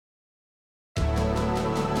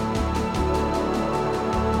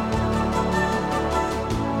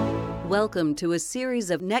Welcome to a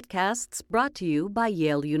series of netcasts brought to you by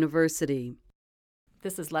Yale University.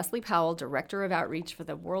 This is Leslie Powell, Director of Outreach for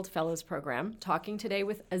the World Fellows Program, talking today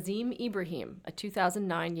with Azeem Ibrahim, a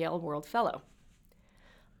 2009 Yale World Fellow.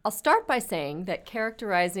 I'll start by saying that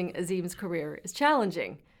characterizing Azeem's career is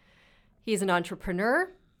challenging. He's an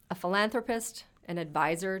entrepreneur, a philanthropist, an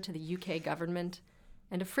advisor to the UK government,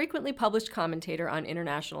 and a frequently published commentator on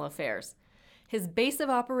international affairs. His base of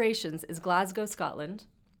operations is Glasgow, Scotland,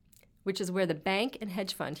 which is where the bank and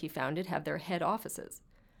hedge fund he founded have their head offices.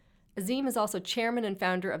 Azeem is also chairman and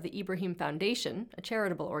founder of the Ibrahim Foundation, a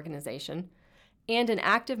charitable organization, and an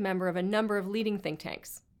active member of a number of leading think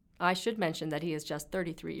tanks. I should mention that he is just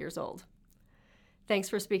 33 years old. Thanks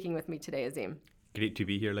for speaking with me today, Azeem. Great to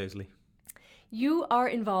be here, Leslie. You are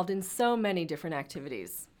involved in so many different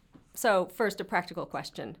activities. So, first, a practical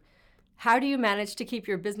question. How do you manage to keep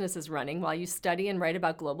your businesses running while you study and write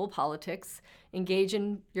about global politics, engage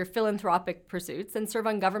in your philanthropic pursuits, and serve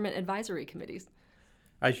on government advisory committees?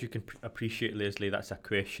 As you can appreciate, Leslie, that's a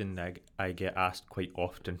question that I get asked quite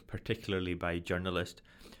often, particularly by journalists.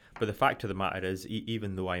 But the fact of the matter is,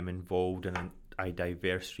 even though I'm involved in a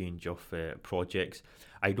diverse range of projects,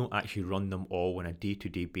 I don't actually run them all on a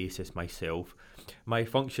day-to-day basis myself. My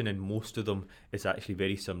function in most of them is actually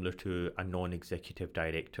very similar to a non-executive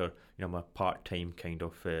director. I'm a part-time kind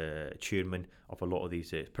of chairman of a lot of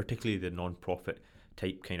these, particularly the non-profit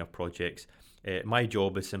type kind of projects. My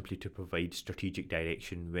job is simply to provide strategic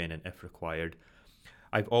direction when and if required.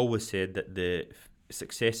 I've always said that the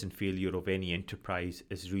success and failure of any enterprise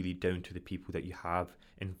is really down to the people that you have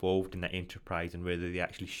involved in that enterprise and whether they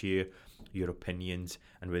actually share your opinions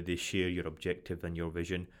and whether they share your objective and your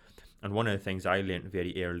vision. And one of the things I learned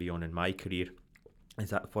very early on in my career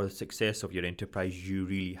is that for the success of your enterprise, you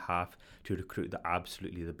really have to recruit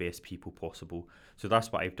absolutely the best people possible. So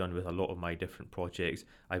that's what I've done with a lot of my different projects.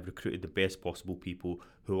 I've recruited the best possible people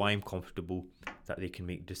who I'm comfortable that they can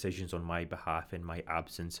make decisions on my behalf in my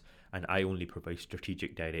absence, and I only provide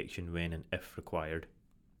strategic direction when and if required.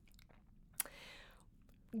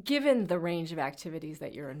 Given the range of activities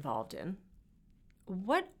that you're involved in,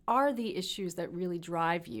 what are the issues that really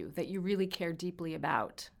drive you, that you really care deeply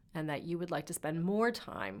about, and that you would like to spend more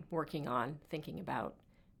time working on, thinking about,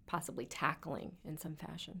 possibly tackling in some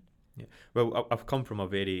fashion? Yeah. Well, I've come from a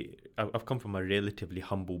relatively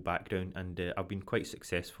humble background, and I've been quite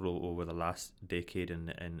successful over the last decade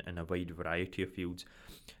in a wide variety of fields.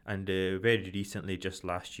 And very recently, just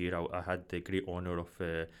last year, I had the great honour of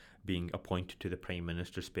being appointed to the Prime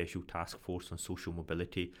Minister's Special Task Force on Social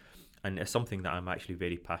Mobility, and it's something that I'm actually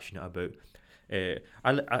very passionate about.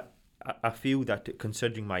 I feel that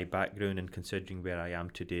considering my background and considering where I am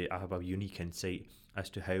today, I have a unique insight as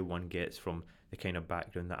to how one gets from the kind of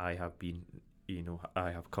background that I have been,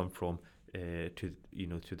 I have come from to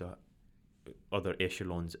the other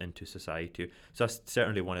echelons into society. So that's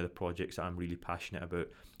certainly one of the projects that I'm really passionate about,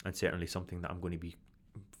 and certainly something that I'm going to be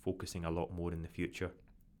focusing a lot more in the future.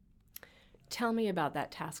 Tell me about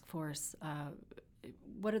that task force.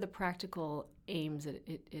 What are the practical aims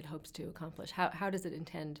it hopes to accomplish? How does it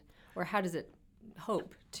intend, or how does it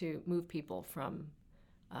hope to move people from?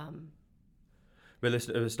 Well,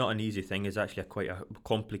 it's not an easy thing. It's actually quite a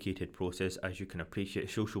complicated process, as you can appreciate.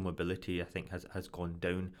 Social mobility, I think, has gone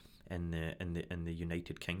down in the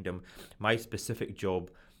United Kingdom. My specific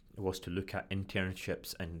job was to look at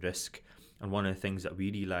internships and risk. And one of the things that we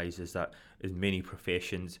realise is that in many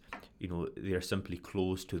professions, they are simply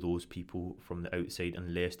closed to those people from the outside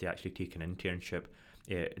unless they actually take an internship.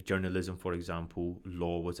 Journalism, for example,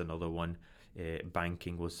 law was another one.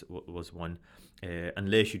 Banking was one.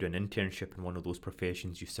 Unless you do an internship in one of those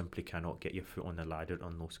professions, you simply cannot get your foot on the ladder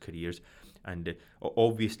on those careers. And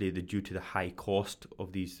obviously, due to the high cost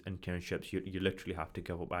of these internships, you literally have to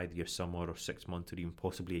give up either your summer or 6 months or even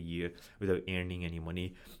possibly a year without earning any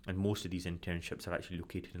money. And most of these internships are actually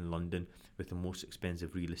located in London with the most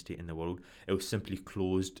expensive real estate in the world. It was simply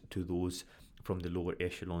closed to those from the lower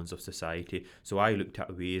echelons of society. So I looked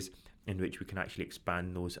at ways in which we can actually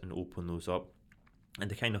expand those and open those up. And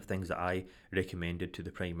the kind of things that I recommended to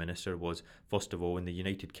the Prime Minister was, first of all, in the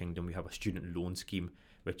United Kingdom, we have a student loan scheme,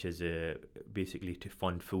 which is basically to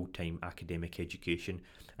fund full-time academic education.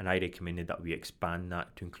 And I recommended that we expand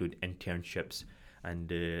that to include internships. And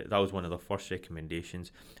that was one of the first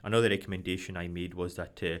recommendations. Another recommendation I made was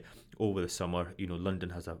that over the summer,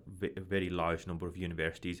 London has a very large number of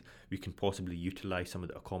universities. We can possibly utilise some of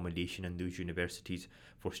the accommodation in those universities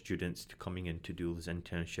for students coming in to do those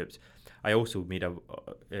internships. I also made a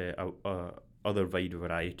other wide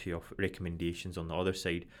variety of recommendations on the other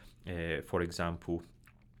side. For example,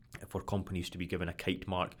 for companies to be given a kite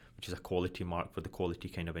mark, which is a quality mark for the quality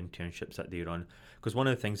kind of internships that they run. Because one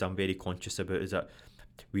of the things I'm very conscious about is that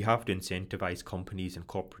we have to incentivize companies and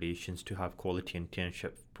corporations to have quality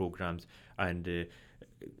internship programs and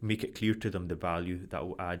make it clear to them the value that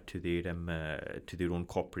will add to their own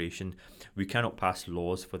corporation. We cannot pass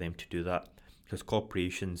laws for them to do that, because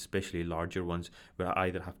corporations, especially larger ones, will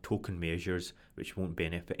either have token measures which won't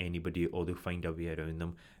benefit anybody, or they'll find a way around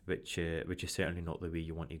them, which is certainly not the way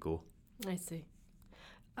you want to go. I see.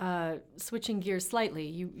 Switching gears slightly,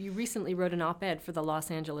 you recently wrote an op-ed for the Los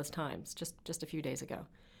Angeles Times just a few days ago.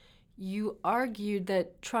 You argued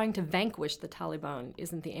that trying to vanquish the Taliban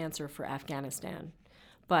isn't the answer for Afghanistan,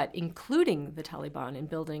 but including the Taliban in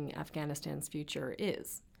building Afghanistan's future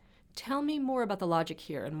is. Tell me more about the logic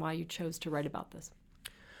here and why you chose to write about this.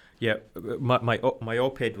 Yeah, my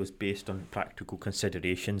op-ed was based on practical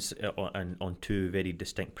considerations and on two very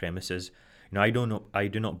distinct premises. Now, I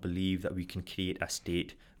do not believe that we can create a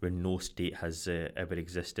state where no state has ever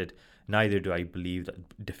existed. Neither do I believe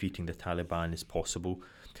that defeating the Taliban is possible.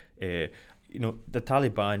 The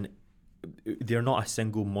Taliban, they're not a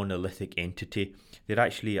single monolithic entity. They're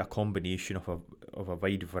actually a combination of a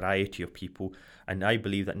wide variety of people, and I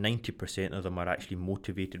believe that 90% of them are actually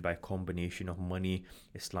motivated by a combination of money,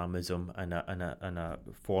 Islamism, and a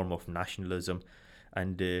form of nationalism.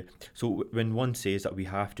 And so when one says that we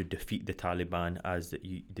have to defeat the Taliban, as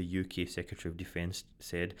the UK Secretary of Defence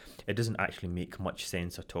said, it doesn't actually make much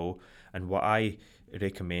sense at all. And what I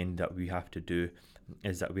recommend that we have to do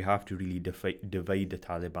is that we have to really divide the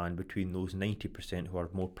Taliban between those 90% who are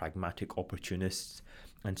more pragmatic opportunists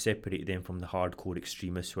and separate them from the hardcore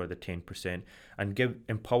extremists who are the 10%, and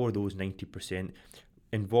empower those 90%,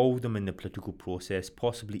 involve them in the political process,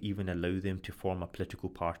 possibly even allow them to form a political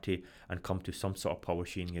party and come to some sort of power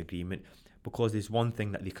sharing agreement. Because there's one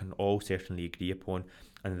thing that they can all certainly agree upon,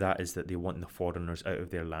 and that is that they want the foreigners out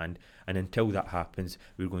of their land. And until that happens,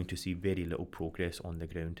 we're going to see very little progress on the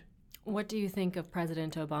ground. What do you think of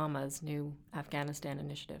President Obama's new Afghanistan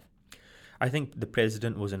initiative? I think the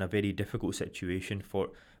president was in a very difficult situation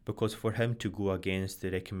because for him to go against the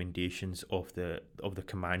recommendations of the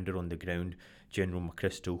commander on the ground, General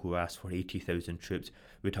McChrystal, who asked for 80,000 troops,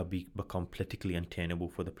 would have become politically untenable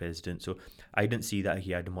for the president. So I didn't see that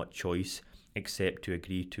he had much choice except to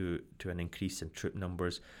agree to an increase in troop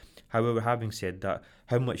numbers. However, having said that,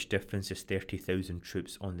 how much difference is 30,000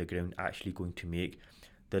 troops on the ground actually going to make?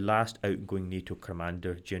 The last outgoing NATO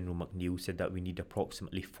commander, General McNeil, said that we need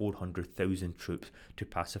approximately 400,000 troops to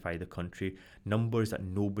pacify the country, numbers that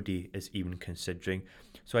nobody is even considering.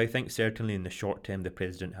 So I think certainly in the short term the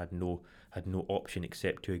president had no option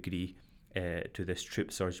except to agree to this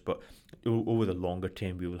troop surge, but over the longer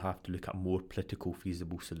term we will have to look at more political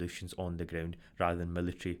feasible solutions on the ground rather than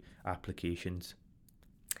military applications.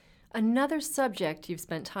 Another subject you've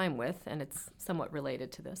spent time with, and it's somewhat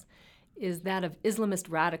related to this, is that of Islamist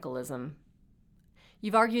radicalism.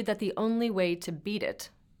 You've argued that the only way to beat it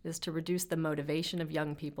is to reduce the motivation of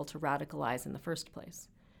young people to radicalize in the first place.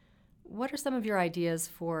 What are some of your ideas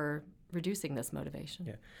for reducing this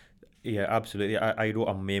motivation? Yeah, absolutely. I wrote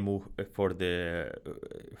a memo for the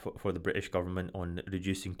British government on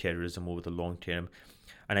reducing terrorism over the long term,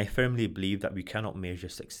 and I firmly believe that we cannot measure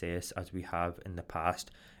success as we have in the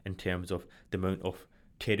past in terms of the amount of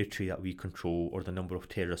territory that we control or the number of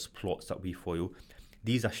terrorist plots that we foil.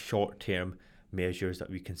 These are short-term measures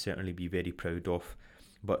that we can certainly be very proud of,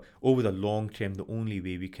 but over the long term the only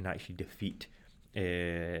way we can actually defeat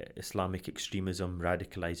Islamic extremism,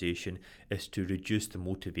 radicalization, is to reduce the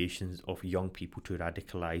motivations of young people to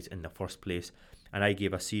radicalize in the first place. And I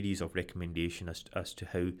gave a series of recommendations as to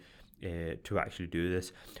how to actually do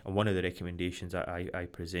this. And one of the recommendations that I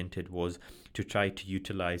presented was to try to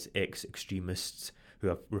utilize ex-extremists who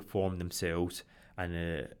have reformed themselves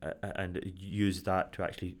and use that to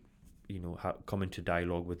actually come into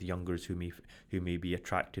dialogue with youngers who may be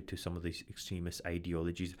attracted to some of these extremist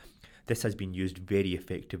ideologies. This has been used very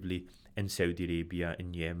effectively in Saudi Arabia,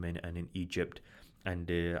 in Yemen and in Egypt, and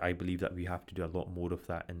I believe that we have to do a lot more of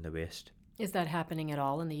that in the West. Is that happening at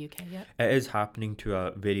all in the UK yet? It is happening to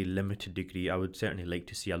a very limited degree. I would certainly like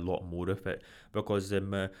to see a lot more of it, because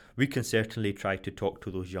we can certainly try to talk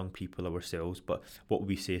to those young people ourselves, but what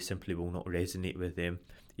we say simply will not resonate with them.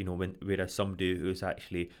 Whereas somebody who has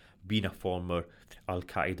actually been a former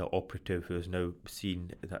Al-Qaeda operative who has now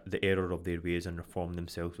seen the error of their ways and reformed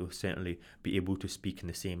themselves will certainly be able to speak in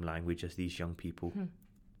the same language as these young people.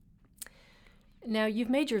 Now, you've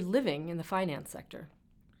made your living in the finance sector.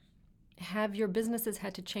 Have your businesses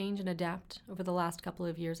had to change and adapt over the last couple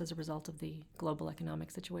of years as a result of the global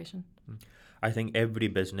economic situation? I think every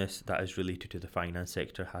business that is related to the finance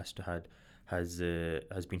sector has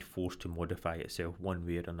been forced to modify itself one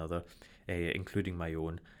way or another, including my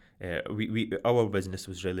own. Our business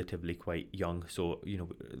was relatively quite young, so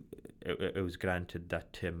it was granted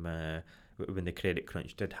that when the credit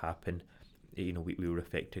crunch did happen, we were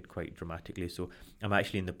affected quite dramatically. So I'm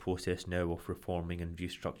actually in the process now of reforming and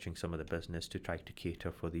restructuring some of the business to try to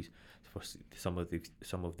cater for some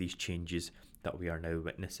of these changes that we are now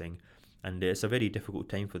witnessing. And it's a very difficult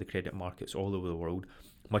time for the credit markets all over the world.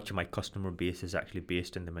 Much of my customer base is actually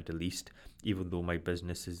based in the Middle East, even though my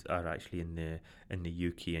businesses are actually in the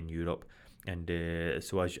UK and Europe. And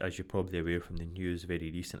so as you're probably aware from the news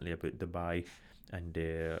very recently about Dubai and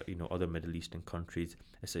other Middle Eastern countries,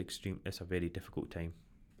 it's a very difficult time.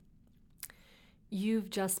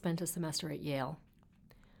 You've just spent a semester at Yale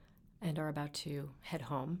and are about to head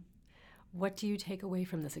home. What do you take away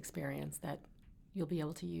from this experience that you'll be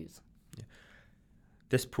able to use? Yeah.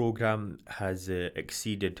 This program has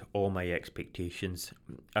exceeded all my expectations.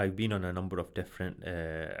 I've been on a number of different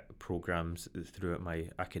programs throughout my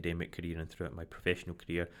academic career and throughout my professional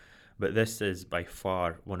career, but this is by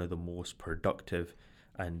far one of the most productive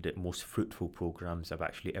and most fruitful programs I've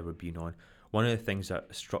actually ever been on. One of the things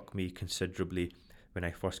that struck me considerably when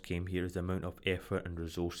I first came here is the amount of effort and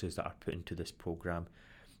resources that are put into this program,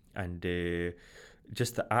 and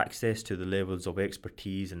just the access to the levels of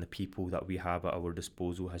expertise and the people that we have at our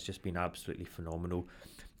disposal has just been absolutely phenomenal.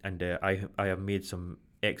 And I have made some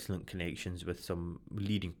excellent connections with some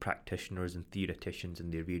leading practitioners and theoreticians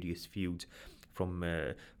in their various fields,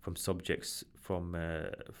 from subjects from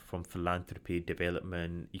philanthropy,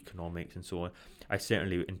 development, economics, and so on. I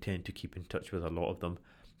certainly intend to keep in touch with a lot of them,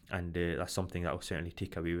 and that's something that I'll certainly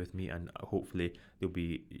take away with me, and hopefully there'll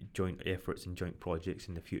be joint efforts and joint projects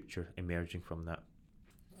in the future emerging from that.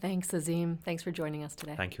 Thanks, Azeem. Thanks for joining us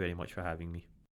today. Thank you very much for having me.